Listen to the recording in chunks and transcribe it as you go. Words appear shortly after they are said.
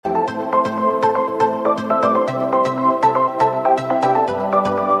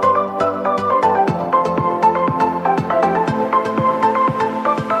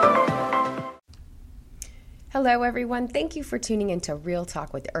everyone. Thank you for tuning into Real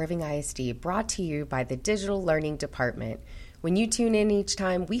Talk with Irving ISD, brought to you by the Digital Learning Department. When you tune in each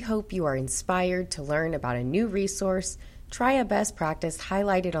time, we hope you are inspired to learn about a new resource, try a best practice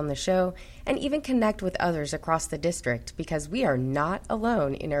highlighted on the show, and even connect with others across the district, because we are not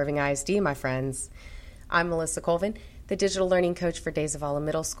alone in Irving ISD, my friends. I'm Melissa Colvin, the Digital Learning Coach for Days of Alla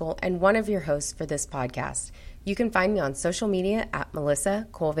Middle School, and one of your hosts for this podcast. You can find me on social media at Melissa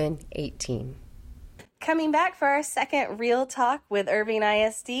Colvin18. Coming back for our second Real Talk with Irving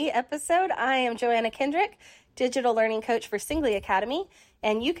ISD episode, I am Joanna Kendrick, Digital Learning Coach for Singley Academy,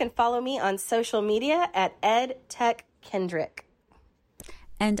 and you can follow me on social media at EdTechKendrick.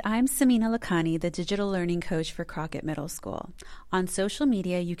 And I'm Samina Lakhani, the Digital Learning Coach for Crockett Middle School. On social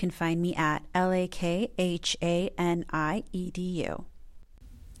media, you can find me at LAKHANIEDU.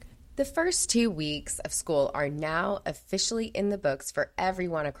 The first 2 weeks of school are now officially in the books for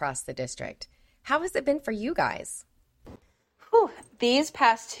everyone across the district. How has it been for you guys? These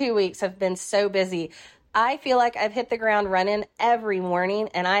past 2 weeks have been so busy. I feel like I've hit the ground running every morning,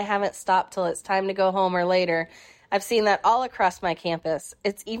 and I haven't stopped till it's time to go home or later. I've seen that all across my campus.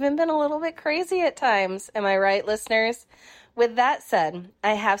 It's even been a little bit crazy at times. Am I right, listeners? With that said,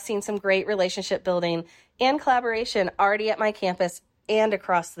 I have seen some great relationship building and collaboration already at my campus and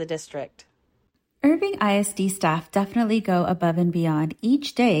across the district. Irving ISD staff definitely go above and beyond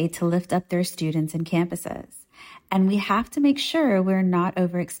each day to lift up their students and campuses. And we have to make sure we're not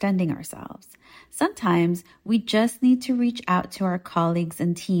overextending ourselves. Sometimes we just need to reach out to our colleagues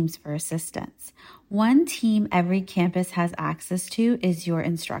and teams for assistance. One team every campus has access to is your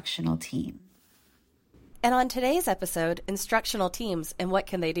instructional team. And on today's episode, Instructional Teams and What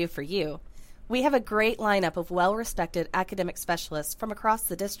Can They Do for You? We have a great lineup of well-respected academic specialists from across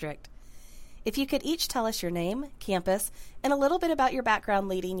the district. If you could each tell us your name, campus, and a little bit about your background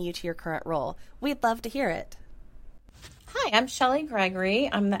leading you to your current role, we'd love to hear it. Hi, I'm Shelley Gregory.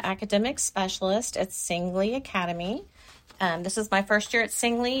 I'm the academic specialist at Singley Academy. This is my first year at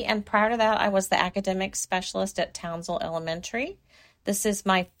Singley, and prior to that, I was the academic specialist at Townsville Elementary. This is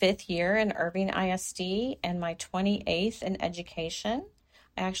my 5th year in Irving ISD and my 28th in education.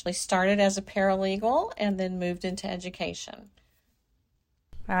 I actually started as a paralegal and then moved into education.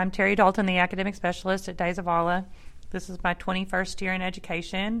 I'm Terry Dalton, the academic specialist at Days of Alla. This is my 21st year in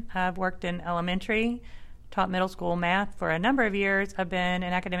education. I've worked in elementary, taught middle school math for a number of years. I've been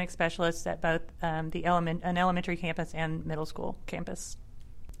an academic specialist at both an elementary campus and middle school campus.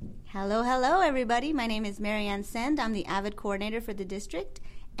 Hello, everybody. My name is Marianne Send. I'm the AVID coordinator for the district.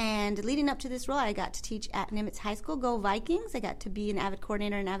 And leading up to this role, I got to teach at Nimitz High School. Go Vikings! I got to be an AVID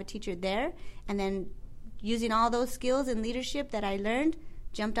coordinator and AVID teacher there. And then using all those skills and leadership that I learned,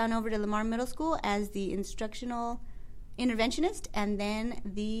 jumped on over to Lamar Middle School as the instructional interventionist and then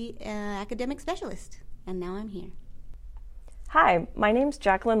the academic specialist. And now I'm here. Hi, my name's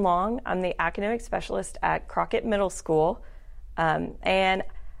Jacqueline Long. I'm the academic specialist at Crockett Middle School. And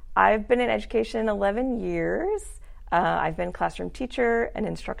I've been in education 11 years. I've been a classroom teacher, an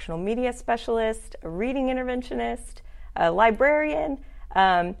instructional media specialist, a reading interventionist, a librarian,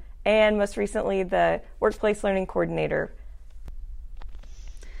 and most recently the workplace learning coordinator.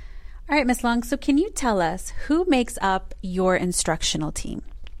 All right, Ms. Long, so can you tell us who makes up your instructional team?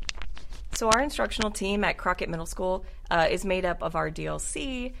 So our instructional team at Crockett Middle School is made up of our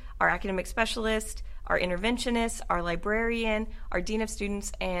DLC, our academic specialist, our interventionist, our librarian, our dean of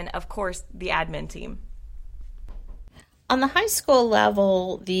students, and of course the admin team. On the high school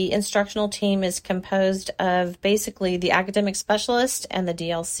level, the instructional team is composed of basically the academic specialist and the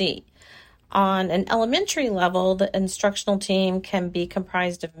DLC. On an elementary level, the instructional team can be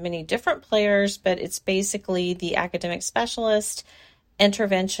comprised of many different players, but it's basically the academic specialist,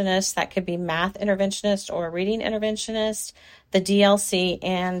 interventionist, that could be math interventionist or reading interventionist, the DLC,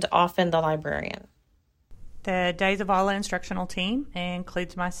 and often the librarian. The Days of Alla instructional team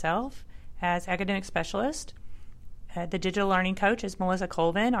includes myself as academic specialist. The digital learning coach is Melissa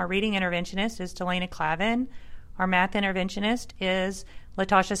Colvin. Our reading interventionist is Delana Clavin. Our math interventionist is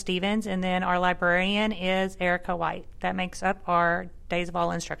Latasha Stevens. And then our librarian is Erica White. That makes up our Days of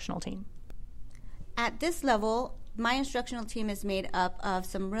Alla instructional team. At this level, my instructional team is made up of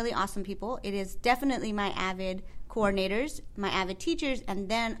some really awesome people. It is definitely my AVID coordinators, my AVID teachers, and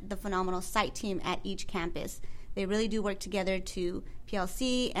then the phenomenal site team at each campus. They really do work together to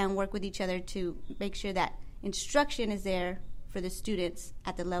PLC and work with each other to make sure that instruction is there for the students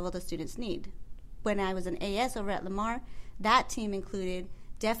at the level the students need. When I was an AS over at Lamar, that team included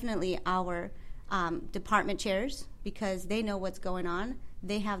definitely our department chairs, because they know what's going on.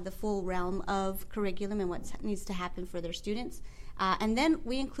 They have the full realm of curriculum and what needs to happen for their students. And then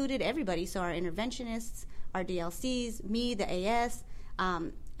we included everybody, so our interventionists, our DLCs, me, the AS,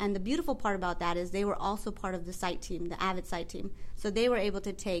 and the beautiful part about that is they were also part of the site team, the AVID site team. So they were able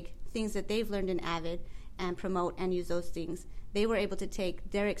to take things that they've learned in AVID and promote and use those things. They were able to take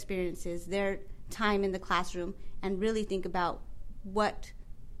their experiences, their time in the classroom, and really think about what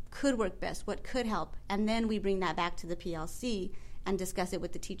could work best, what could help. And then we bring that back to the PLC and discuss it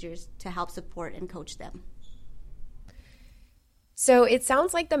with the teachers to help support and coach them. So it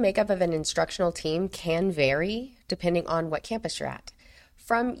sounds like the makeup of an instructional team can vary depending on what campus you're at.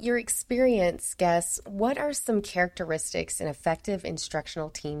 From your experience, guess what are some characteristics an effective instructional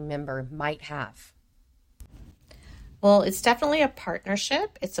team member might have? Well, it's definitely a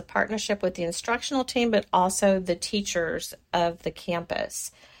partnership. It's a partnership with the instructional team, but also the teachers of the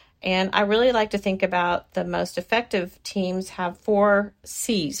campus. And I really like to think about the most effective teams have 4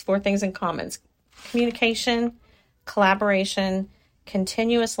 C's, 4 things in common: communication, collaboration,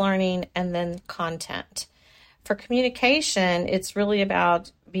 continuous learning, and then content. For communication, it's really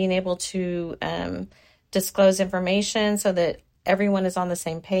about being able to disclose information so that everyone is on the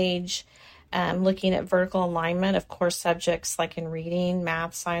same page, looking at vertical alignment of core subjects like in reading,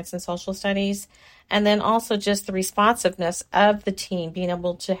 math, science, and social studies, and then also just the responsiveness of the team, being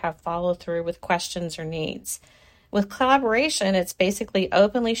able to have follow through with questions or needs. With collaboration, it's basically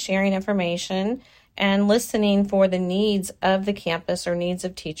openly sharing information and listening for the needs of the campus or needs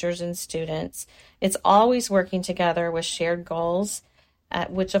of teachers and students. It's always working together with shared goals,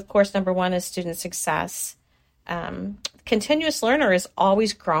 which of course, number 1 is student success. Continuous learner is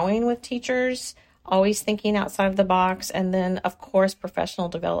always growing with teachers, always thinking outside of the box, and then of course, professional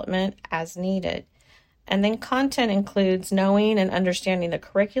development as needed. And then content includes knowing and understanding the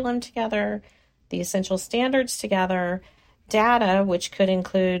curriculum together, the essential standards together, data, which could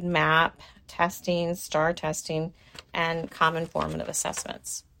include MAP, testing, STAR testing, and common formative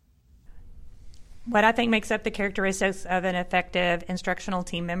assessments. What I think makes up the characteristics of an effective instructional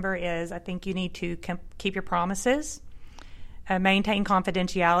team member is I think you need to keep your promises, maintain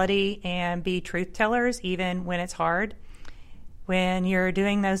confidentiality, and be truth tellers even when it's hard. When you're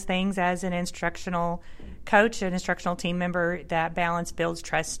doing those things as an instructional coach, an instructional team member, that balance builds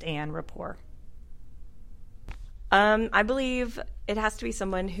trust and rapport. I believe it has to be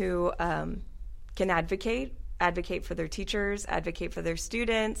someone who can advocate for their teachers, advocate for their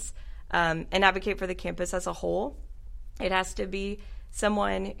students, and advocate for the campus as a whole. It has to be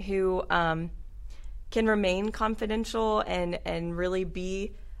someone who can remain confidential and really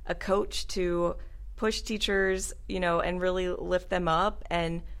be a coach to push teachers, and really lift them up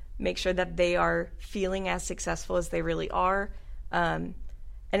and make sure that they are feeling as successful as they really are. And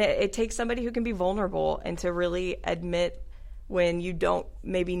it takes somebody who can be vulnerable and to really admit when you don't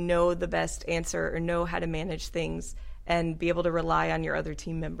maybe know the best answer or know how to manage things and be able to rely on your other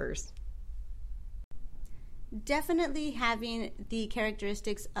team members. Definitely having the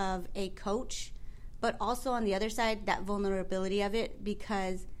characteristics of a coach, but also on the other side, that vulnerability of it,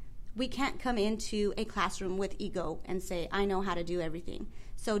 because we can't come into a classroom with ego and say, I know how to do everything.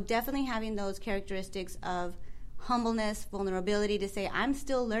 So definitely having those characteristics of humbleness, vulnerability to say, I'm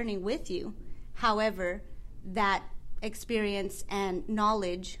still learning with you. However, that experience and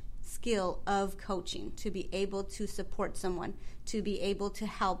knowledge, skill of coaching, to be able to support someone, to be able to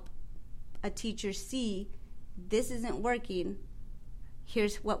help a teacher see this isn't working,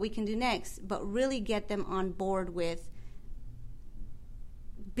 here's what we can do next, but really get them on board with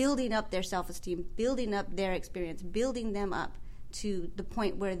building up their self-esteem, building up their experience, building them up to the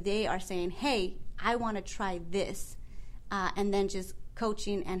point where they are saying, hey, I want to try this, and then just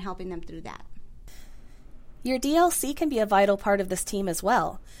coaching and helping them through that. Your DLC can be a vital part of this team as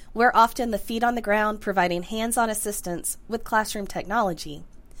well. We're often the feet on the ground providing hands-on assistance with classroom technology.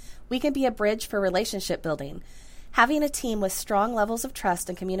 We can be a bridge for relationship building. Having a team with strong levels of trust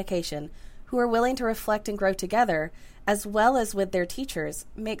and communication who are willing to reflect and grow together, as well as with their teachers,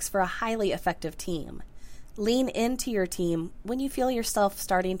 makes for a highly effective team. Lean into your team when you feel yourself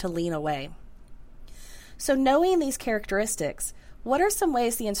starting to lean away. So knowing these characteristics, what are some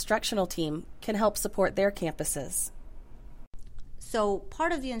ways the instructional team can help support their campuses? So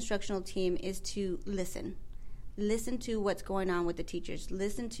part of the instructional team is to listen. Listen to what's going on with the teachers.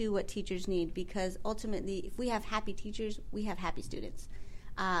 Listen to what teachers need, because ultimately, if we have happy teachers, we have happy students.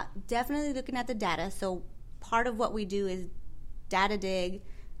 Definitely looking at the data. So part of what we do is data dig.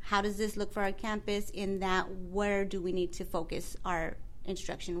 How does this look for our campus? In that, where do we need to focus our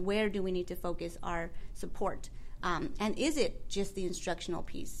instruction? Where do we need to focus our support? And is it just the instructional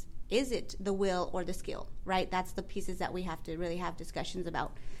piece? Is it the will or the skill, right? That's the pieces that we have to really have discussions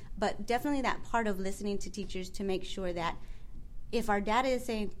about. But definitely that part of listening to teachers to make sure that if our data is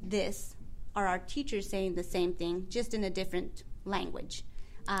saying this, are our teachers saying the same thing, just in a different language?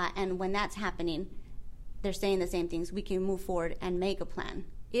 And when that's happening, they're saying the same things, we can move forward and make a plan.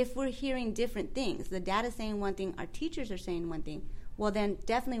 If we're hearing different things, the data's saying one thing, our teachers are saying one thing, well then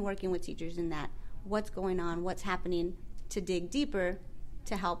definitely working with teachers in that, what's going on, what's happening, to dig deeper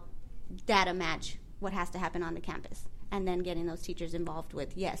to help data match what has to happen on the campus. And then getting those teachers involved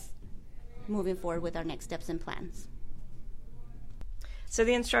with, yes, moving forward with our next steps and plans. So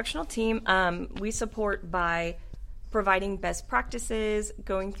the instructional team, we support by providing best practices,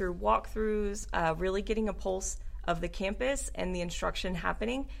 going through walkthroughs, really getting a pulse of the campus and the instruction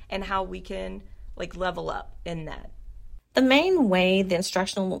happening and how we can level up in that. The main way the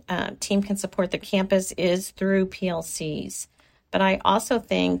instructional team can support the campus is through PLCs. But I also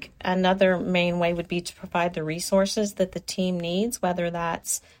think another main way would be to provide the resources that the team needs, whether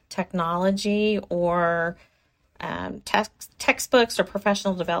that's technology or textbooks or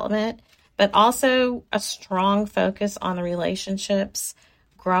professional development, but also a strong focus on the relationships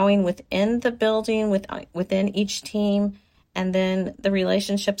growing within the building, within each team, and then the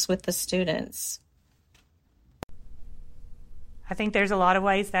relationships with the students. I think there's a lot of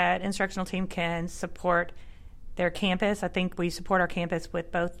ways that instructional team can support their campus. I think we support our campus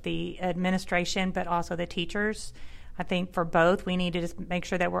with both the administration but also the teachers. I think for both, we need to just make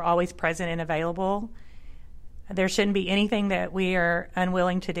sure that we're always present and available. There shouldn't be anything that we are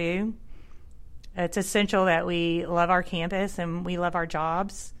unwilling to do. It's essential that we love our campus and we love our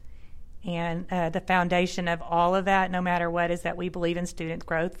jobs. And the foundation of all of that, no matter what, is that we believe in student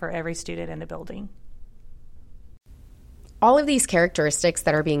growth for every student in the building. All of these characteristics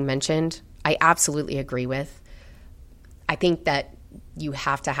that are being mentioned, I absolutely agree with. I think that you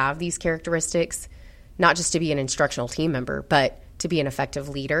have to have these characteristics, not just to be an instructional team member, but to be an effective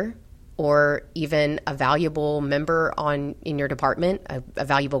leader or even a valuable member in your department, a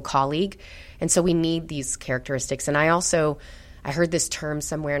valuable colleague. And so we need these characteristics. And I heard this term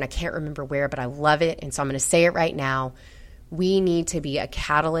somewhere, and I can't remember where, but I love it, and so I'm going to say it right now. We need to be a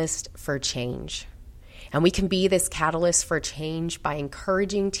catalyst for change. And we can be this catalyst for change by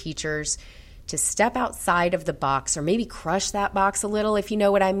encouraging teachers to step outside of the box, or maybe crush that box a little, if you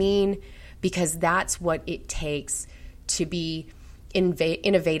know what I mean, because that's what it takes to be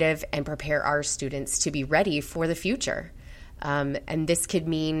innovative and prepare our students to be ready for the future. And this could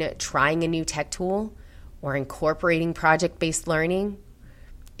mean trying a new tech tool or incorporating project-based learning,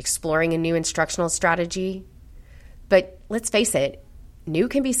 exploring a new instructional strategy. But let's face it, new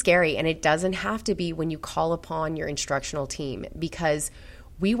can be scary, and it doesn't have to be when you call upon your instructional team, because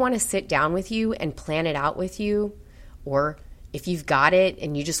we want to sit down with you and plan it out with you. Or if you've got it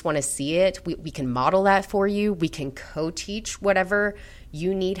and you just want to see it, we can model that for you. We can co-teach whatever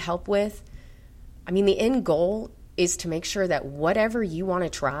you need help with. I mean, the end goal is to make sure that whatever you want to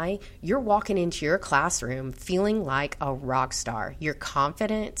try, you're walking into your classroom feeling like a rock star. You're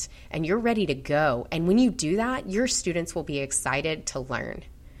confident and you're ready to go. And when you do that, your students will be excited to learn.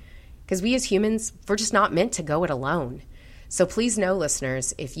 Because we as humans, we're just not meant to go it alone. So please know,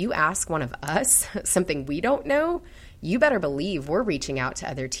 listeners, if you ask one of us something we don't know, you better believe we're reaching out to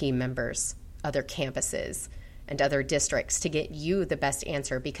other team members, other campuses, and other districts to get you the best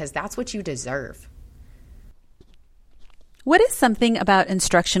answer, because that's what you deserve. What is something about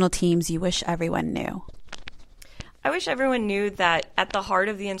instructional teams you wish everyone knew? I wish everyone knew that at the heart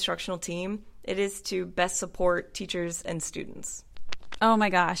of the instructional team, it is to best support teachers and students. Oh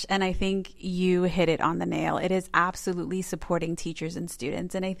my gosh. And I think you hit it on the nail. It is absolutely supporting teachers and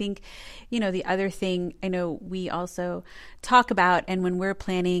students. And I think, the other thing I know we also talk about, and when we're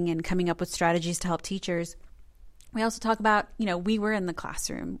planning and coming up with strategies to help teachers, we also talk about, we were in the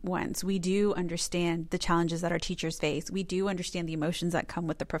classroom once. We do understand the challenges that our teachers face. We do understand the emotions that come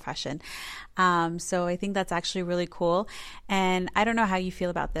with the profession. So I think that's actually really cool. And I don't know how you feel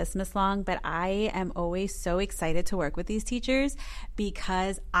about this, Ms. Long, but I am always so excited to work with these teachers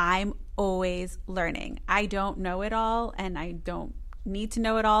because I'm always learning. I don't know it all, and I don't need to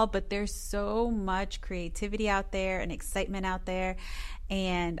know it all, but there's so much creativity out there and excitement out there.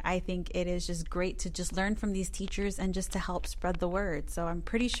 And I think it is just great to just learn from these teachers and just to help spread the word. So I'm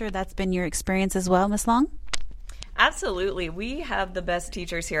pretty sure that's been your experience as well, Ms. Long? Absolutely. We have the best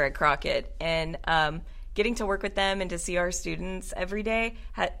teachers here at Crockett, and getting to work with them and to see our students every day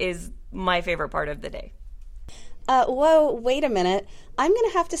is my favorite part of the day. Whoa, wait a minute. I'm going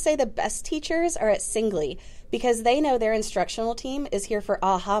to have to say the best teachers are at Singley, because they know their instructional team is here for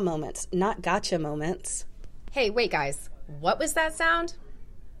aha moments, not gotcha moments. Hey, wait, guys. What was that sound?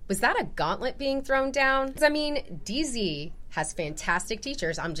 Was that a gauntlet being thrown down? I mean, DZ has fantastic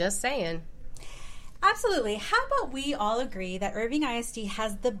teachers. I'm just saying. Absolutely. How about we all agree that Irving ISD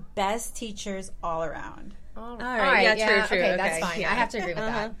has the best teachers all around? All right. Yeah, true. Okay, that's fine. Yeah. I have to agree with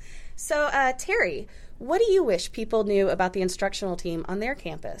that. So, Terry, what do you wish people knew about the instructional team on their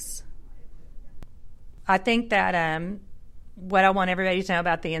campus? I think that what I want everybody to know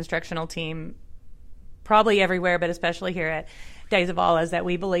about the instructional team, probably everywhere, but especially here at Days of All, is that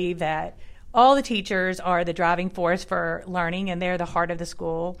we believe that all the teachers are the driving force for learning, and they're the heart of the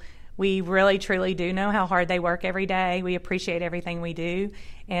school. We really, truly do know how hard they work every day. We appreciate everything we do,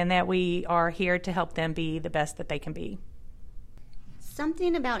 and that we are here to help them be the best that they can be.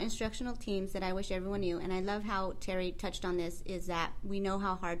 Something about instructional teams that I wish everyone knew, and I love how Terry touched on this, is that we know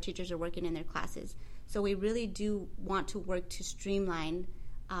how hard teachers are working in their classes. So we really do want to work to streamline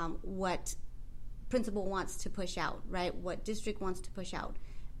what principal wants to push out, right? What district wants to push out.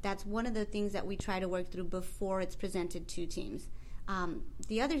 That's one of the things that we try to work through before it's presented to teams.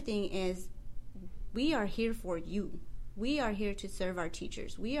 The other thing is we are here for you. We are here to serve our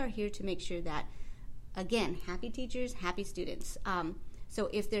teachers. We are here to make sure that, again, happy teachers, happy students. So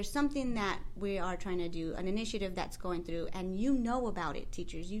if there's something that we are trying to do, an initiative that's going through, and you know about it,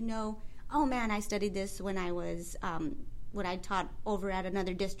 teachers, you know, oh man, I studied this when I was, when I taught over at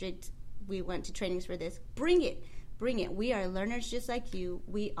another district, we went to trainings for this. Bring it. We are learners just like you.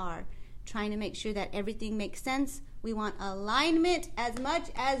 We are trying to make sure that everything makes sense. We want alignment as much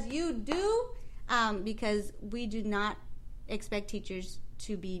as you do, because we do not expect teachers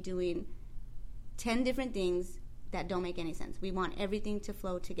to be doing 10 different things that don't make any sense. We want everything to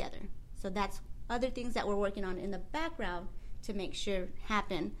flow together. So that's other things that we're working on in the background to make sure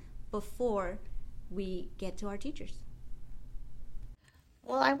happen before we get to our teachers.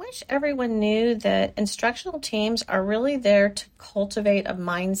 Well, I wish everyone knew that instructional teams are really there to cultivate a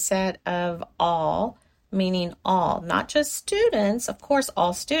mindset of all, meaning all, not just students, of course,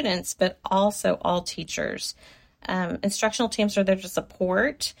 all students, but also all teachers. Instructional teams are there to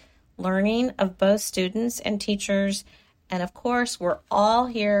support learning of both students and teachers. And of course, we're all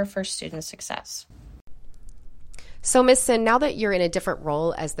here for student success. So, Ms. Sin, now that you're in a different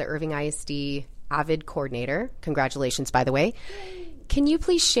role as the Irving ISD AVID coordinator, congratulations, by the way, can you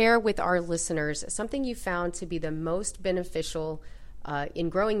please share with our listeners something you found to be the most beneficial in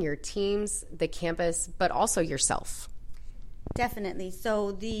growing your teams, the campus, but also yourself? Definitely.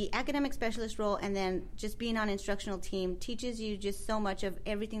 So the academic specialist role and then just being on instructional team teaches you just so much of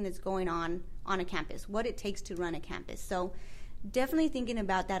everything that's going on a campus, what it takes to run a campus. So definitely thinking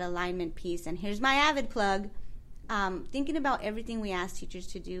about that alignment piece. And here's my AVID plug. Thinking about everything we ask teachers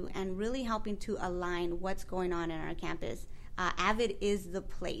to do and really helping to align what's going on in our campus. AVID is the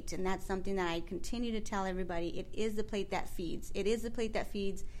plate, and that's something that I continue to tell everybody. It is the plate that feeds. It is the plate that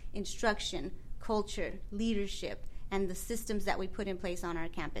feeds instruction, culture, leadership, and the systems that we put in place on our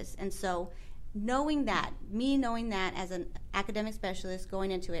campus. And so knowing that as an academic specialist going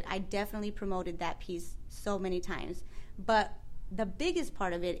into it, I definitely promoted that piece so many times. But the biggest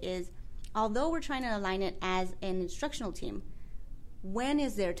part of it is, although we're trying to align it as an instructional team, when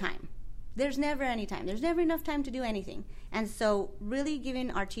is there time? There's never any time. There's never enough time to do anything. And so really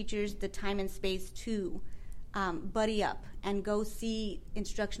giving our teachers the time and space to buddy up and go see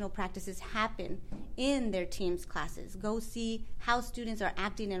instructional practices happen in their teams' classes. Go see how students are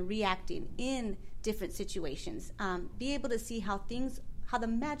acting and reacting in different situations. Be able to see how the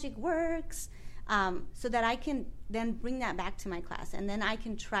magic works, so that I can then bring that back to my class, and then I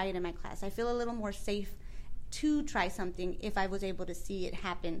can try it in my class. I feel a little more safe to try something if I was able to see it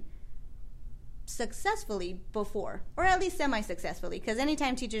happen successfully before, or at least semi-successfully, because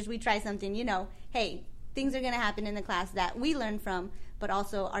anytime teachers, we try something, hey, things are going to happen in the class that we learn from, but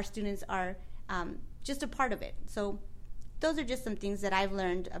also our students are just a part of it. So those are just some things that I've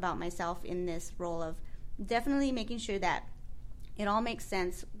learned about myself in this role of definitely making sure that it all makes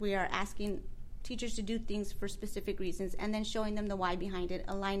sense. We are asking teachers to do things for specific reasons, and then showing them the why behind it,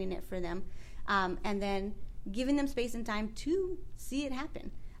 aligning it for them, and then giving them space and time to see it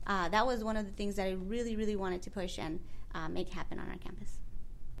happen. That was one of the things that I really, really wanted to push and make happen on our campus.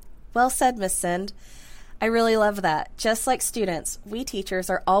 Well said, Ms. Sind. I really love that. Just like students, we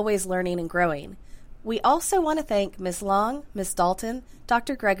teachers are always learning and growing. We also want to thank Ms. Long, Ms. Dalton,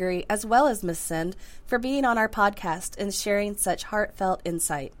 Dr. Gregory, as well as Ms. Sind for being on our podcast and sharing such heartfelt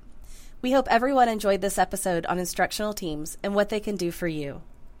insight. We hope everyone enjoyed this episode on instructional teams and what they can do for you.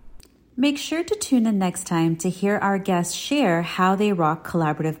 Make sure to tune in next time to hear our guests share how they rock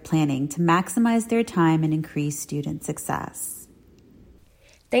collaborative planning to maximize their time and increase student success.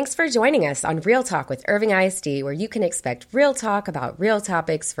 Thanks for joining us on Real Talk with Irving ISD, where you can expect real talk about real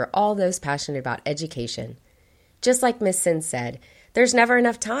topics for all those passionate about education. Just like Ms. Sin said, There's never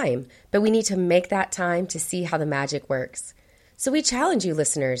enough time, but we need to make that time to see how the magic works. So we challenge you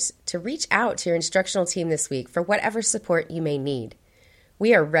listeners to reach out to your instructional team this week for whatever support you may need.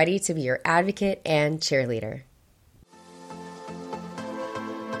 We are ready to be your advocate and cheerleader.